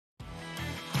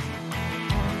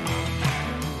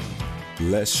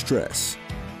Less stress,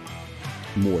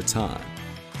 more time,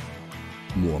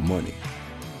 more money.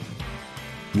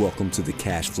 Welcome to the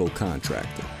Cashflow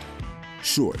Contractor,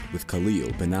 short with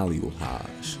Khalil bin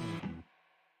Haj.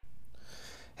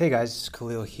 Hey guys, it's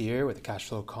Khalil here with the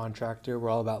Cashflow Contractor. We're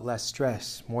all about less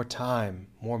stress, more time,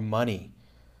 more money,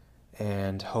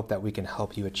 and hope that we can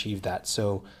help you achieve that.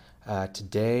 So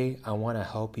today I want to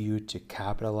help you to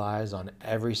capitalize on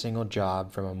every single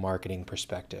job from a marketing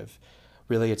perspective.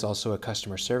 Really, it's also a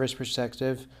customer service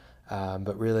perspective,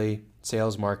 but really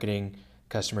sales, marketing,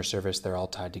 customer service, they're all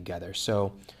tied together.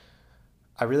 So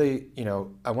I really,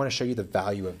 I want to show you the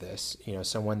value of this,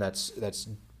 someone that's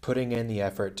putting in the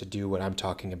effort to do what I'm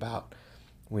talking about.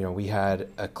 We had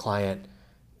a client,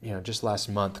 just last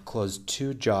month closed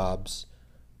 2 jobs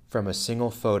from a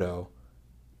single photo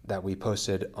that we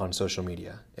posted on social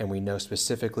media. And we know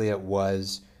specifically it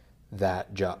was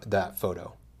that job, that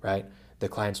photo, right? The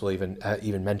clients will even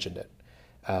mentioned it.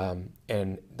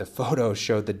 And the photo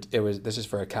showed that this is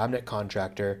for a cabinet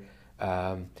contractor.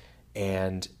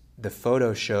 And the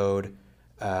photo showed,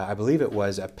 I believe it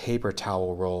was a paper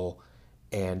towel roll,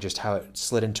 and just how it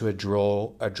slid into a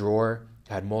drawer,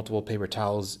 had multiple paper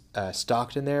towels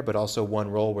stocked in there, but also one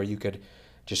roll where you could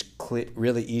just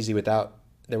really easy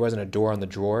there wasn't a door on the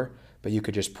drawer, but you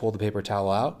could just pull the paper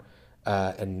towel out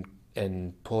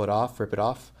and pull it off, rip it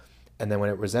off. And then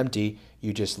when it was empty,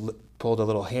 you just pulled a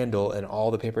little handle and all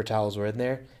the paper towels were in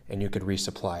there and you could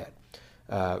resupply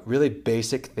it. Really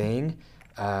basic thing.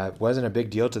 Wasn't a big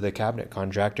deal to the cabinet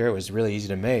contractor. It was really easy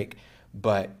to make,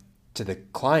 but to the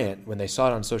client, when they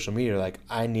saw it on social media, like,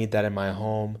 I need that in my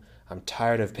home. I'm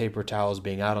tired of paper towels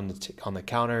being out on the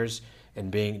counters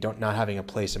and not having a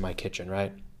place in my kitchen,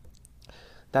 right?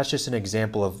 That's just an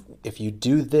example of, if you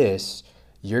do this,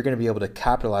 you're going to be able to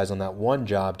capitalize on that one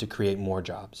job to create more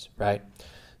jobs, right?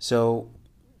 So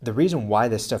the reason why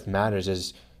this stuff matters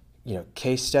is,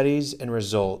 case studies and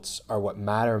results are what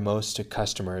matter most to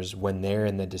customers when they're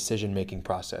in the decision-making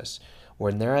process.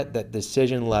 When they're at that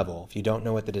decision level, if you don't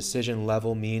know what the decision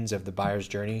level means of the buyer's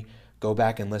journey, go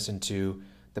back and listen to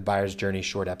the buyer's journey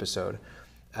short episode.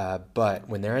 But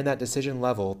when they're in that decision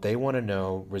level, they want to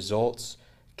know results,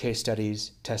 case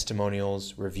studies,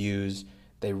 testimonials, reviews.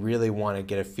 They really want to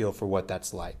get a feel for what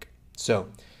that's like. So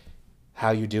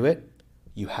how you do it?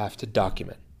 You have to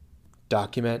document.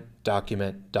 Document,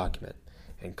 document, document.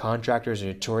 And contractors are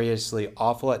notoriously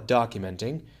awful at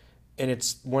documenting, and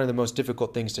it's one of the most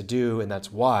difficult things to do, and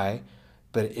that's why.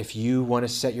 But if you want to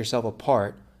set yourself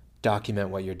apart, document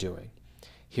what you're doing.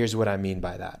 Here's what I mean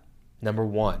by that. Number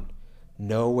 1,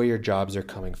 know where your jobs are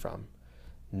coming from.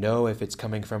 Know if it's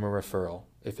coming from a referral.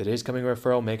 If it is coming from a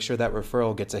referral, make sure that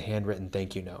referral gets a handwritten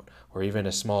thank you note, or even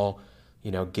a small,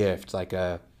 gift, like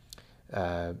a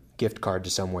gift card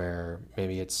to somewhere.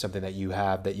 Maybe it's something that you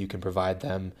have that you can provide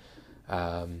them.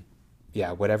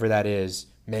 Whatever that is,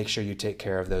 make sure you take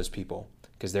care of those people,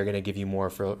 because they're going to give you more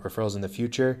referrals in the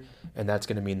future, and that's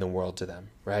going to mean the world to them,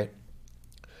 right?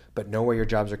 But know where your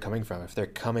jobs are coming from. If they're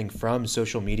coming from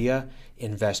social media,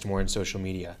 invest more in social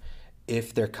media.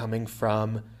 If they're coming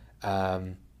from,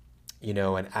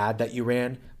 an ad that you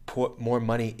ran, put more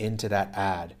money into that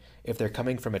ad. If they're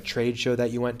coming from a trade show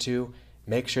that you went to,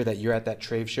 make sure that you're at that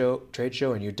trade show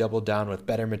and you double down with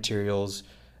better materials,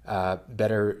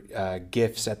 better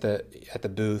gifts at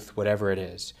the booth, whatever it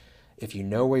is. If you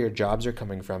know where your jobs are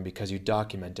coming from because you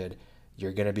documented,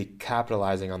 you're going to be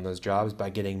capitalizing on those jobs by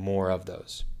getting more of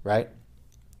those, right?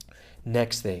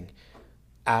 Next thing,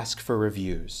 ask for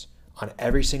reviews. On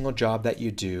every single job that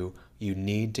you do, you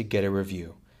need to get a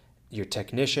review. Your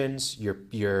technicians,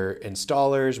 your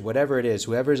installers, whatever it is,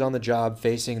 whoever's on the job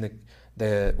facing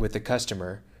with the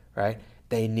customer, right?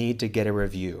 They need to get a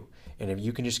review. And if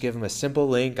you can just give them a simple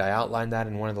link, I outlined that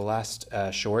in one of the last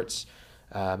shorts,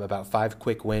 about 5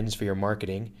 quick wins for your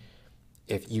marketing.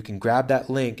 If you can grab that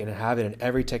link and have it in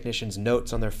every technician's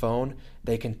notes on their phone,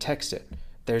 they can text it.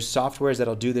 There's softwares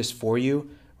that'll do this for you,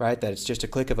 right? That it's just a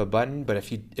click of a button. But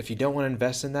if you don't want to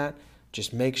invest in that,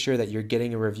 just make sure that you're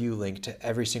getting a review link to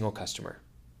every single customer,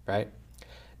 right?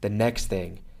 The next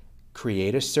thing,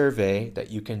 create a survey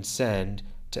that you can send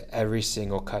to every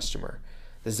single customer.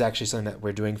 This is actually something that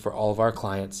we're doing for all of our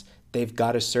clients. They've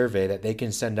got a survey that they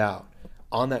can send out.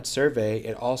 On that survey,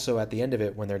 it also, at the end of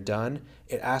it, when they're done,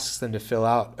 it asks them to fill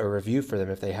out a review for them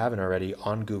if they haven't already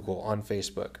on Google, on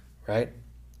Facebook, right?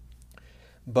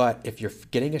 But if you're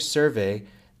getting a survey,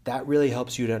 that really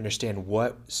helps you to understand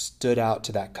what stood out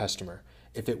to that customer.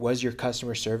 If it was your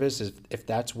customer service, if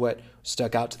that's what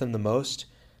stuck out to them the most,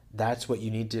 that's what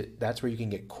you need to, that's where you can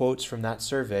get quotes from that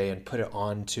survey and put it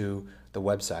onto the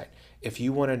website. If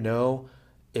you want to know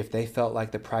if they felt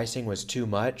like the pricing was too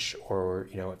much, or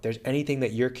if there's anything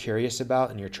that you're curious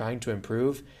about and you're trying to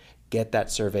improve, get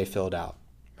that survey filled out,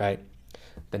 right?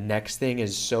 The next thing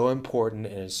is so important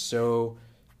and is so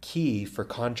key for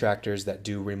contractors that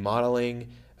do remodeling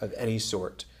of any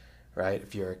sort, right?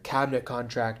 If you're a cabinet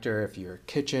contractor, if you're a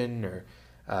kitchen, or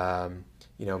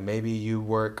maybe you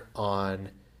work on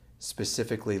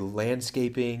specifically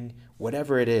landscaping,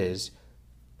 whatever it is,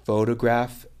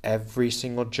 photograph every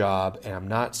single job. And I'm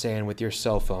not saying with your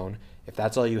cell phone. If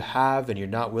that's all you have and you're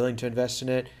not willing to invest in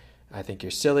it, I think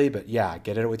you're silly, but yeah,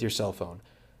 get it with your cell phone.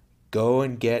 Go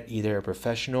and get either a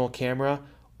professional camera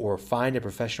or find a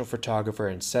professional photographer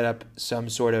and set up some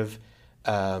sort of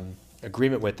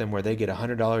agreement with them where they get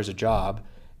 $100 a job,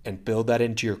 and build that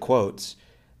into your quotes.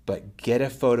 But get a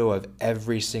photo of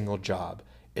every single job.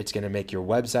 It's going to make your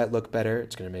website look better.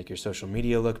 It's going to make your social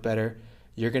media look better.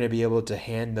 You're going to be able to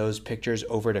hand those pictures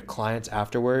over to clients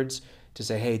afterwards to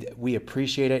say, hey, we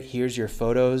appreciate it. Here's your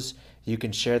photos. You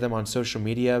can share them on social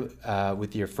media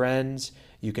with your friends.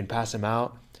 You can pass them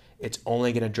out. It's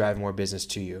only going to drive more business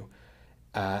to you.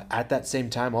 At that same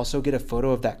time, also get a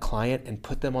photo of that client and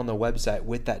put them on the website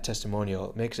with that testimonial.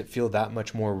 It makes it feel that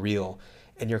much more real.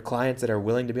 And your clients that are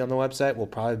willing to be on the website will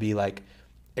probably be like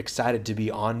excited to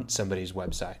be on somebody's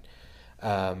website.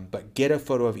 But get a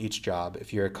photo of each job.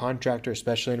 If you're a contractor,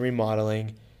 especially in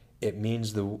remodeling, it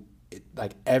means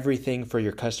everything for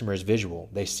your customer is visual.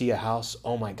 They see a house,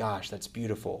 oh my gosh, that's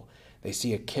beautiful. They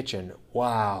see a kitchen,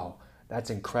 wow, that's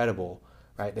incredible,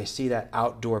 right? They see that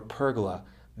outdoor pergola,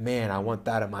 man, I want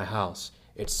that at my house.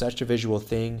 It's such a visual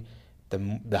thing.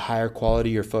 The higher quality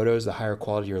your photos, the higher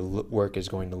quality your work is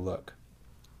going to look.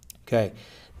 Okay,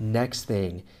 next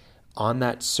thing, on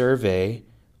that survey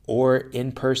or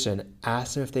in person,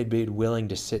 ask them if they'd be willing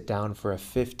to sit down for a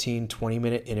 15,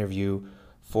 20-minute interview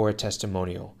for a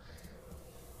testimonial,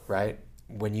 right?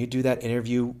 When you do that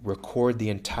interview, record the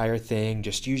entire thing.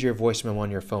 Just use your voice memo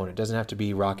on your phone. It doesn't have to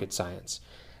be rocket science.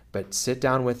 But sit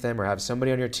down with them or have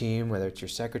somebody on your team, whether it's your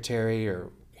secretary or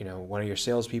one of your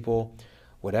salespeople,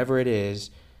 whatever it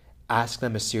is, ask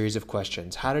them a series of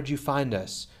questions. How did you find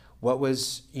us? What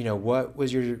was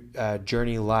your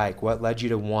journey like? What led you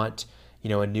to want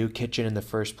a new kitchen in the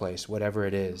first place? Whatever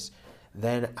it is.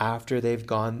 Then after they've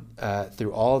gone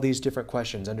through all these different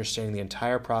questions, understanding the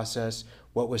entire process,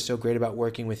 what was so great about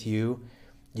working with you,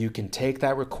 you can take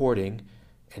that recording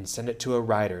and send it to a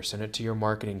writer, send it to your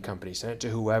marketing company, send it to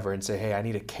whoever and say, hey, I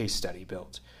need a case study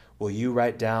built. Will you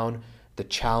write down the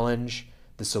challenge,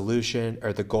 the solution,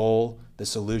 or the goal, the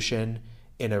solution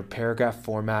in a paragraph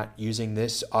format using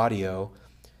this audio?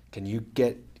 Can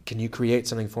you create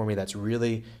something for me that's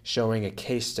really showing a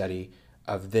case study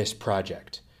of this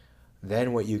project?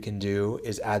 Then what you can do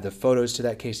is add the photos to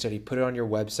that case study, put it on your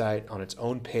website on its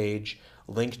own page,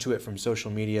 link to it from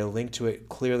social media, link to it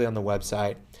clearly on the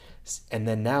website. And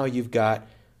then now you've got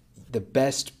the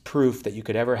best proof that you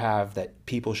could ever have that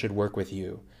people should work with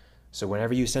you. So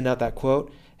whenever you send out that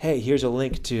quote, hey, here's a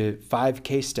link to 5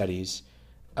 case studies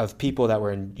of people that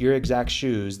were in your exact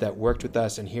shoes that worked with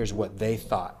us, and here's what they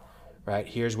thought, right?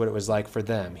 Here's what it was like for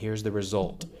them. Here's the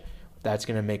result. That's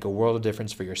going to make a world of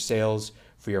difference for your sales,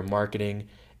 for your marketing.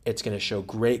 It's going to show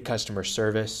great customer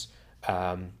service.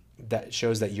 That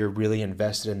shows that you're really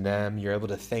invested in them. You're able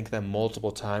to thank them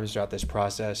multiple times throughout this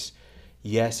process.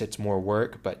 Yes, it's more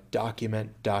work, but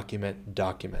document.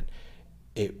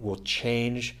 It will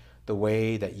change the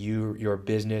way that your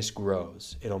business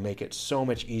grows. It'll make it so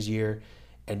much easier,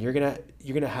 and you're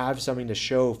gonna have something to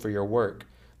show for your work.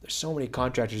 There's so many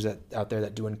contractors out there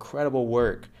that do incredible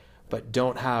work, but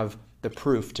don't have the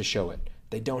proof to show it.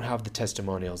 They don't have the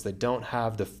testimonials. They don't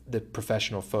have the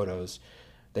professional photos.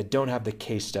 They don't have the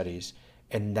case studies.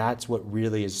 And that's what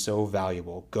really is so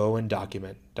valuable. Go and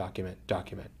document.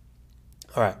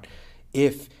 All right.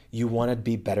 If you want to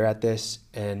be better at this,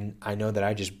 and I know that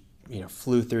I just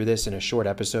flew through this in a short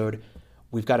episode,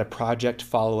 we've got a project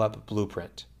follow-up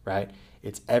blueprint, right?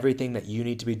 It's everything that you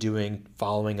need to be doing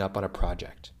following up on a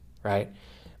project, right?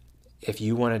 If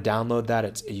you want to download that,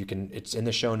 it's in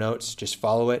the show notes. Just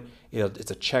follow it.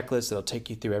 It's a checklist that'll take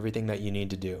you through everything that you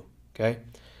need to do. Okay.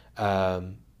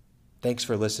 Thanks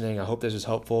for listening. I hope this was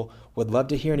helpful. Would love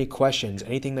to hear any questions,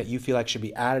 anything that you feel like should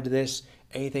be added to this,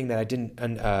 anything that I didn't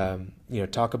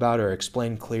talk about or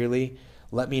explain clearly.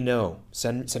 Let me know.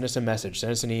 Send us a message.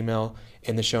 Send us an email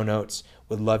in the show notes.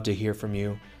 Would love to hear from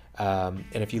you. And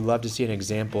if you'd love to see an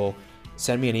example,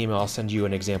 send me an email. I'll send you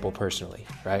an example personally,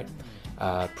 right?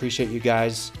 Appreciate you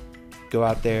guys. Go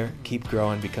out there, keep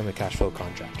growing, become a Cashflow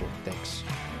Contractor. Thanks.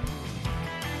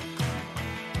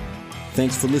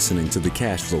 Thanks for listening to the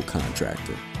Cashflow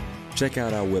Contractor. Check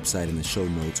out our website in the show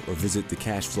notes or visit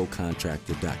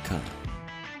thecashflowcontractor.com.